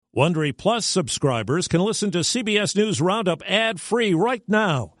Wondery Plus subscribers can listen to CBS News Roundup ad-free right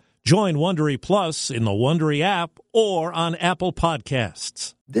now. Join Wondery Plus in the Wondery app or on Apple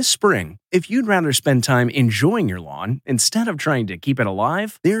Podcasts. This spring, if you'd rather spend time enjoying your lawn instead of trying to keep it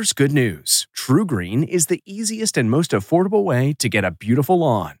alive, there's good news. True Green is the easiest and most affordable way to get a beautiful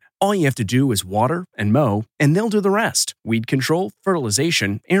lawn. All you have to do is water and mow, and they'll do the rest. Weed control,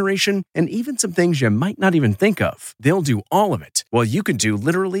 fertilization, aeration, and even some things you might not even think of. They'll do all of it, while you can do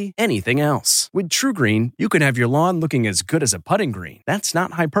literally anything else. With True Green, you can have your lawn looking as good as a putting green. That's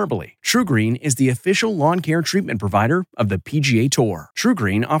not hyperbole. True Green is the official lawn care treatment provider of the PGA Tour. True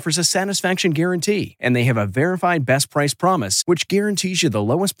Green offers a satisfaction guarantee, and they have a verified best price promise, which guarantees you the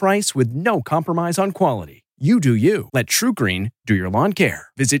lowest price with no compromise on quality. You do you. Let True Green do your lawn care.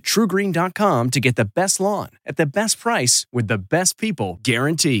 Visit TrueGreen.com to get the best lawn at the best price with the best people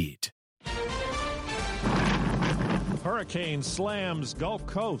guaranteed. Hurricane slams Gulf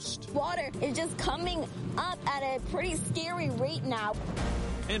Coast. Water is just coming up at a pretty scary rate now.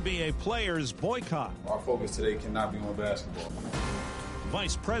 NBA players boycott. Our focus today cannot be on basketball.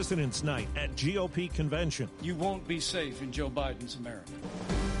 Vice President's Night at GOP convention. You won't be safe in Joe Biden's America.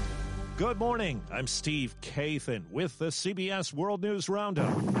 Good morning. I'm Steve Kathan with the CBS World News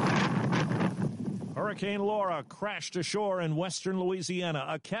Roundup. Hurricane Laura crashed ashore in western Louisiana,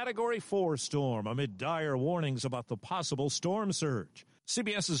 a Category 4 storm amid dire warnings about the possible storm surge.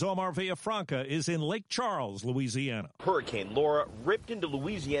 CBS's Omar Villafranca is in Lake Charles, Louisiana. Hurricane Laura ripped into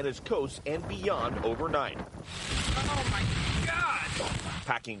Louisiana's coast and beyond overnight. Oh, my God!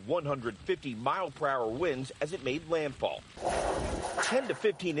 Packing 150-mile-per-hour winds as it made landfall. 10 to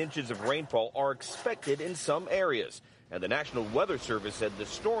 15 inches of rainfall are expected in some areas, and the National Weather Service said the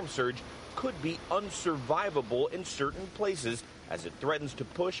storm surge could be unsurvivable in certain places as it threatens to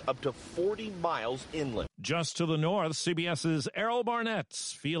push up to 40 miles inland. Just to the north, CBS's Errol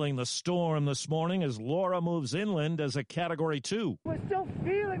Barnett's feeling the storm this morning as Laura moves inland as a Category 2. We're still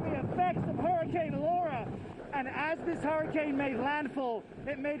feeling the effects of Hurricane Laura. And as this hurricane made landfall,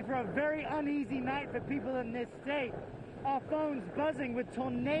 it made for a very uneasy night for people in this state. Our phones buzzing with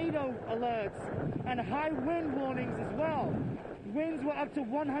tornado alerts and high wind warnings as well. Winds were up to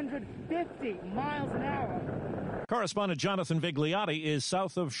 150 miles an hour. Correspondent Jonathan Vigliotti is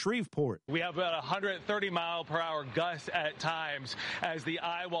south of Shreveport. We have about 130-mile-per-hour gusts at times as the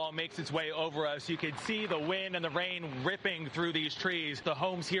eye wall makes its way over us. You can see the wind and the rain ripping through these trees. The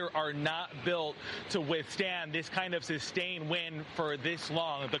homes here are not built to withstand this kind of sustained wind for this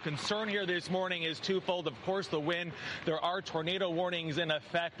long. The concern here this morning is twofold. Of course, the wind. There are tornado warnings in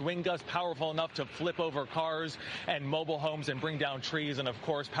effect, wind gusts powerful enough to flip over cars and mobile homes and bring down trees and, of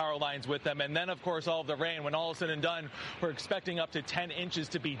course, power lines with them. And then, of course, all of the rain. When all is said and done, we're expecting up to 10 inches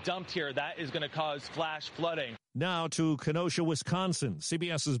to be dumped here. That is going to cause flash flooding. Now to Kenosha, Wisconsin.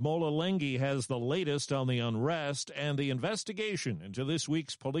 CBS's Mola Lengi has the latest on the unrest and the investigation into this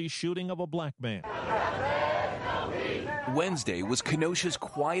week's police shooting of a black man. Wednesday was Kenosha's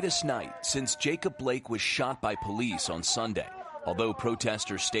quietest night since Jacob Blake was shot by police on Sunday. Although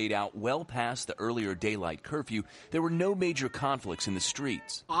protesters stayed out well past the earlier daylight curfew, there were no major conflicts in the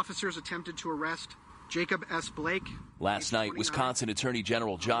streets. Officers attempted to arrest Jacob S. Blake. Last night, Wisconsin Attorney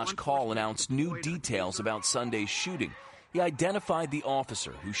General Josh Kaul announced new details about Sunday's shooting. He identified the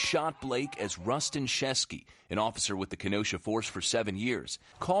officer who shot Blake as Rustin Shesky, an officer with the Kenosha Force for 7 years.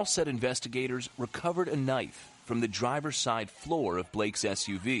 Kaul said investigators recovered a knife from the driver's side floor of Blake's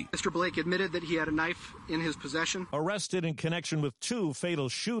SUV. Mr. Blake admitted that he had a knife in his possession. Arrested in connection with two fatal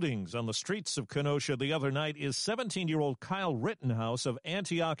shootings on the streets of Kenosha the other night is 17-year-old Kyle Rittenhouse of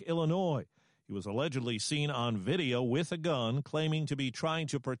Antioch, Illinois. He was allegedly seen on video with a gun, claiming to be trying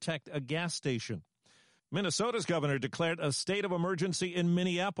to protect a gas station. Minnesota's governor declared a state of emergency in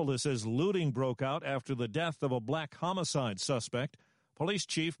Minneapolis as looting broke out after the death of a black homicide suspect. Police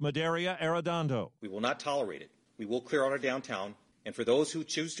Chief Madaria Arredondo. We will not tolerate it. We will clear out our downtown, and for those who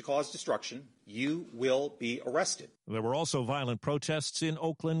choose to cause destruction, you will be arrested. There were also violent protests in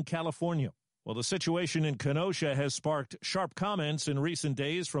Oakland, California. Well, the situation in Kenosha has sparked sharp comments in recent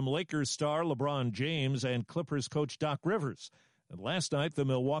days from Lakers star LeBron James and Clippers coach Doc Rivers. And last night, the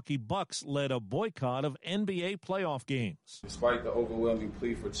Milwaukee Bucks led a boycott of NBA playoff games. Despite the overwhelming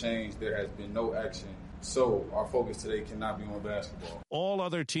plea for change, there has been no action. So our focus today cannot be on basketball. All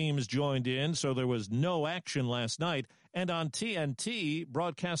other teams joined in, so there was no action last night. And on TNT,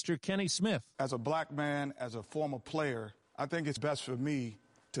 broadcaster Kenny Smith. As a black man, as a former player, I think it's best for me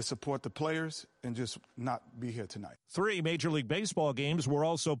to support the players and just not be here tonight. 3 Major League Baseball games were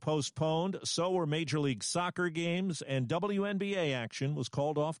also postponed. So were Major League Soccer games, and WNBA action was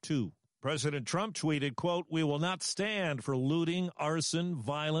called off too. President Trump tweeted, quote, "We will not stand for looting, arson,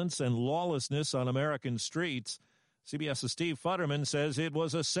 violence, and lawlessness on American streets." CBS's Steve Futterman says it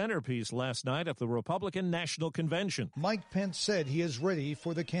was a centerpiece last night at the Republican National Convention. Mike Pence said he is ready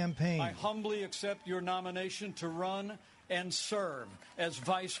for the campaign. I humbly accept your nomination to run and serve as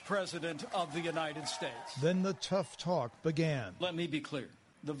Vice President of the United States. Then the tough talk began. Let me be clear.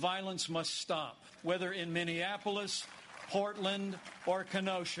 The violence must stop, whether in Minneapolis, Portland, or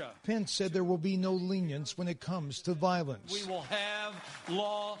Kenosha. Pence said there will be no lenience when it comes to violence. We will have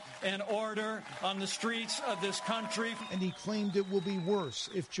law and order on the streets of this country. And he claimed it will be worse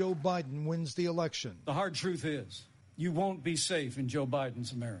if Joe Biden wins the election. The hard truth is, you won't be safe in Joe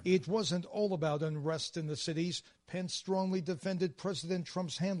Biden's America. It wasn't all about unrest in the cities. Pence strongly defended President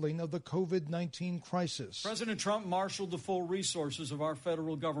Trump's handling of the COVID-19 crisis. President Trump marshaled the full resources of our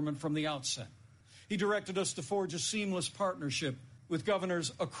federal government from the outset. He directed us to forge a seamless partnership with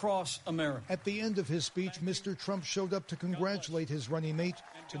governors across America. At the end of his speech, Mr. Trump showed up to congratulate his running mate.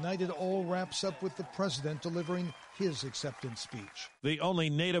 Tonight, it all wraps up with the president delivering his acceptance speech. The only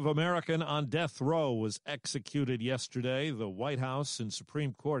Native American on death row was executed yesterday. The White House and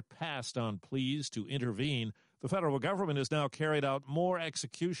Supreme Court passed on pleas to intervene. The federal government has now carried out more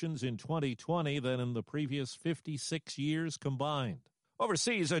executions in 2020 than in the previous 56 years combined.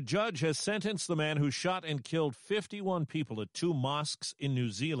 Overseas, a judge has sentenced the man who shot and killed 51 people at 2 mosques in New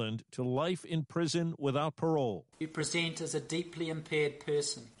Zealand to life in prison without parole. You present as a deeply impaired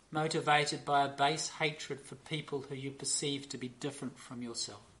person, motivated by a base hatred for people who you perceive to be different from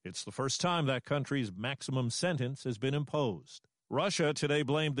yourself. It's the first time that country's maximum sentence has been imposed. Russia today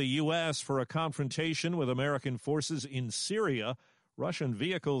blamed the U.S. for a confrontation with American forces in Syria. Russian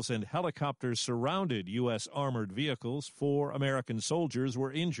vehicles and helicopters surrounded U.S. armored vehicles. 4 American soldiers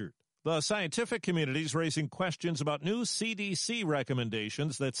were injured. The scientific community is raising questions about new CDC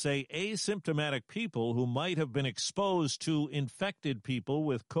recommendations that say asymptomatic people who might have been exposed to infected people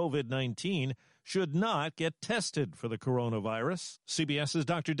with COVID-19 should not get tested for the coronavirus. CBS's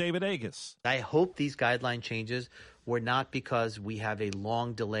Dr. David Agus. I hope these guideline changes were not because we have a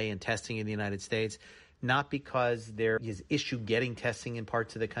long delay in testing in the United States, not because there is issue getting testing in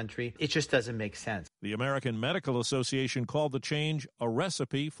parts of the country. It just doesn't make sense. The American Medical Association called the change a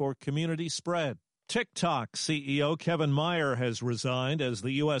recipe for community spread. TikTok CEO Kevin Mayer has resigned as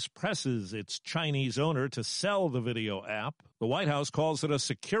the U.S. presses its Chinese owner to sell the video app. The White House calls it a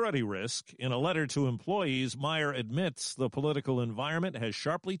security risk. In a letter to employees, Mayer admits the political environment has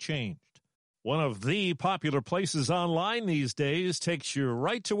sharply changed. One of the popular places online these days takes you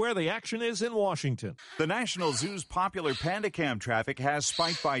right to where the action is in Washington. The National Zoo's popular panda cam traffic has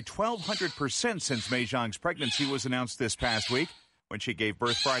spiked by 1,200% since Mei Zhang's pregnancy was announced this past week. When she gave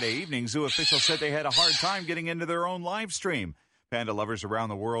birth Friday evening, zoo officials said they had a hard time getting into their own live stream. Panda lovers around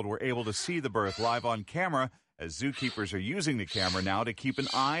the world were able to see the birth live on camera, as zookeepers are using the camera now to keep an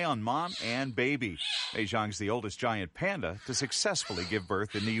eye on mom and baby. Mei Zhang's the oldest giant panda to successfully give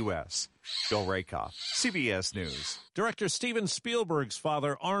birth in the U.S. Bill Rakoff, CBS News. Director Steven Spielberg's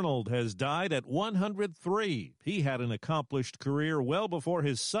father, Arnold, has died at 103. He had an accomplished career well before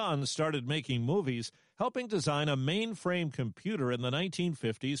his son started making movies, helping design a mainframe computer in the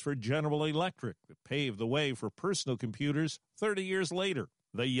 1950s for General Electric that paved the way for personal computers 30 years later.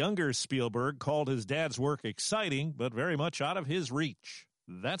 The younger Spielberg called his dad's work exciting, but very much out of his reach.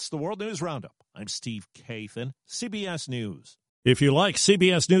 That's the World News Roundup. I'm Steve Kathan, CBS News. If you like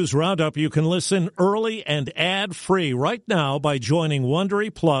CBS News Roundup, you can listen early and ad-free right now by joining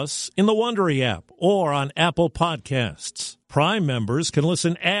Wondery Plus in the Wondery app or on Apple Podcasts. Prime members can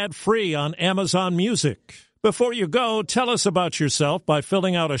listen ad-free on Amazon Music. Before you go, tell us about yourself by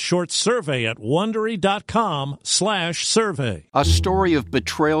filling out a short survey at Wondery.com/survey. A story of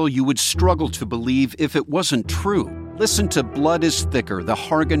betrayal you would struggle to believe if it wasn't true. Listen to Blood is Thicker, The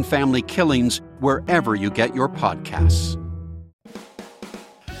Hargan Family Killings, wherever you get your podcasts.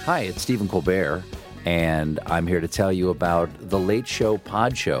 Hi, it's Stephen Colbert, and I'm here to tell you about The Late Show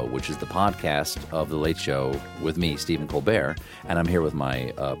Pod Show, which is the podcast of The Late Show with me, Stephen Colbert, and I'm here with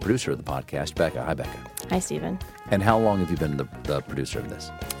my producer of the podcast, Becca. Hi, Becca. Hi, Stephen. And how long have you been the producer of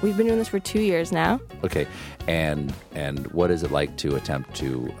this? We've been doing this for 2 years now. Okay, and what is it like to attempt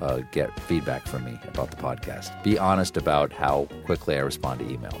to get feedback from me about the podcast? Be honest about how quickly I respond to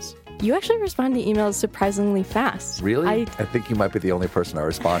emails. You actually respond to emails surprisingly fast. Really? I think you might be the only person I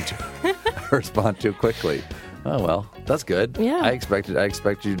respond to quickly. Oh, well, that's good. Yeah. I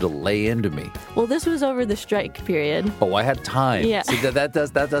expected you to lay into me. Well, this was over the strike period. Oh, I had time. Yeah. See, that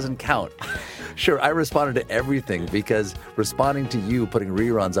doesn't count. Sure, I responded to everything because responding to you putting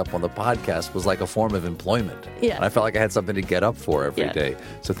reruns up on the podcast was like a form of employment. Yeah. And I felt like I had something to get up for every day.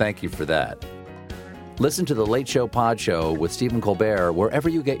 So thank you for that. Listen to The Late Show Pod Show with Stephen Colbert wherever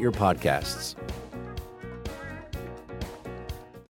you get your podcasts.